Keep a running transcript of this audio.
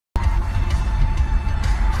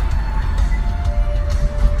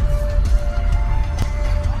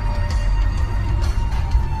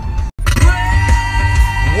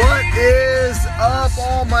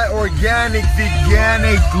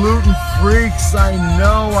veganic, gluten freaks. I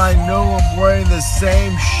know I'm wearing the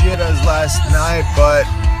same shit as last night, but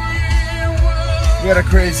we had a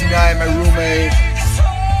crazy night. My roommate,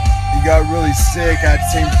 he got really sick. I had to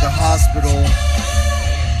take him to the hospital.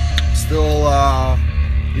 Still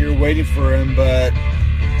here waiting for him, but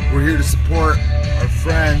we're here to support our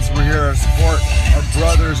friends. We're here to support our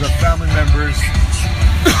brothers, our family members.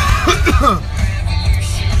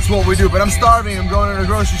 That's what we do. But I'm starving. I'm going to the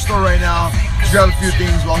grocery store right now to grab a few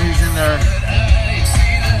things while he's in there.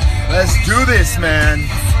 Let's do this, man.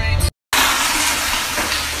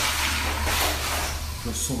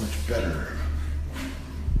 Feels so much better.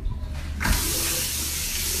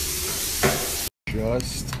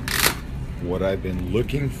 Just what I've been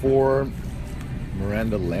looking for.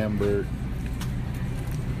 Miranda Lambert.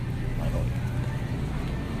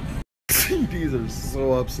 CDs are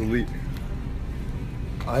so obsolete.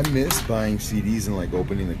 I miss buying CDs and like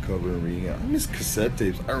opening the cover and reading it. I miss cassette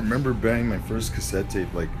tapes. I remember buying my first cassette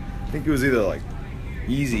tape, like I think it was either like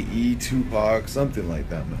Eazy-E, Tupac, something like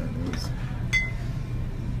that, man. It was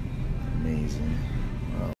amazing.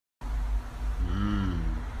 Wow.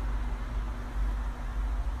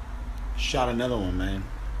 Shot another one, man.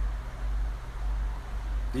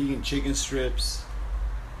 Vegan chicken strips.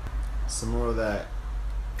 Some more of that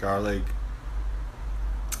garlic,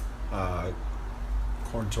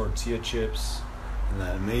 corn tortilla chips, and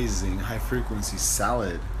that amazing high frequency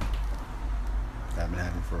salad that I've been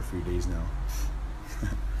having for a few days now.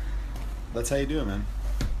 That's how you do it, man.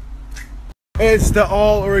 It's the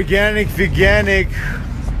all organic veganic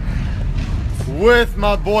with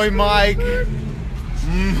my boy Mike.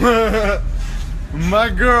 My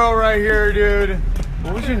girl right here, dude.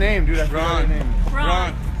 What was your name, dude? I forgot your name.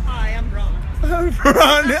 Ron. Hi, I'm Ron.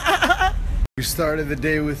 Ron. We started the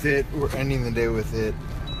day with it. We're ending the day with it.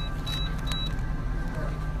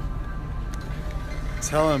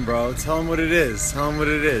 Tell him, bro. Tell him what it is. Tell him what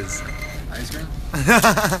it is. Ice cream?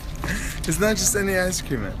 It's not just any ice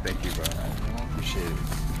cream, man. Thank you, bro. I appreciate it.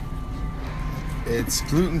 It's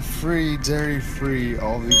gluten-free, dairy-free,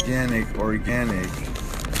 all veganic, organic.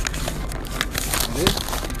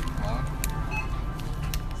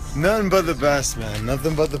 Nothing but the best, man.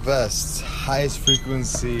 Nothing but the best. Highest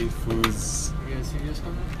frequency foods. You guys see this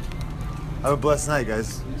coming? Have a blessed night,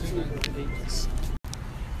 guys.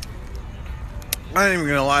 I ain't even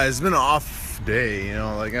gonna lie, it's been an off day, you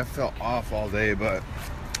know, like I felt off all day, but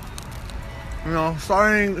you know,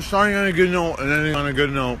 starting on a good note and ending on a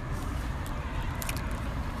good note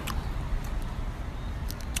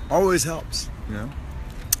always helps, you know.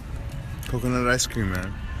 Coconut ice cream,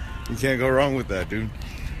 man. You can't go wrong with that, dude.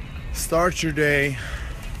 Start your day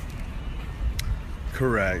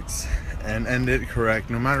correct and end it correct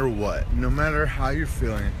no matter what, no matter how you're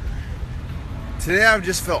feeling. Today I've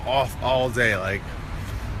just felt off all day, like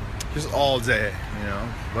just all day, you know,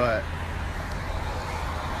 but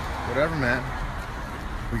whatever, man.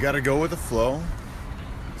 We gotta go with the flow,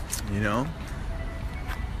 you know.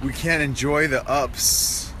 We can't enjoy the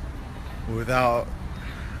ups without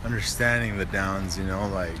understanding the downs, you know,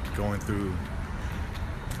 like going through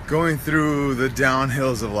the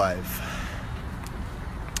downhills of life.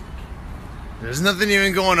 There's nothing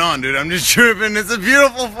even going on, dude. I'm just tripping. It's a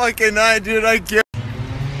beautiful fucking night, dude. I can't.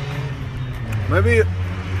 Maybe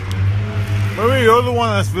you're the one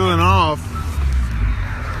that's feeling off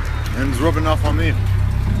and it's rubbing off on me.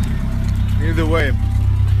 Either way,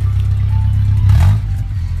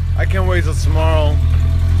 I can't wait till tomorrow.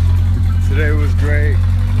 Today was great.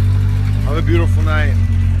 Have a beautiful night.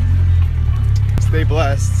 Stay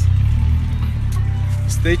blessed.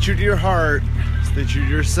 Stay true to your heart. Stay true to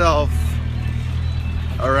yourself.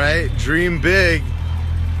 Alright? Dream big.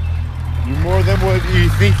 You're more than what you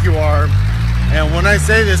think you are. And when I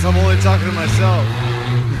say this, I'm only talking to myself.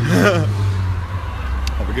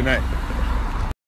 Have a good night.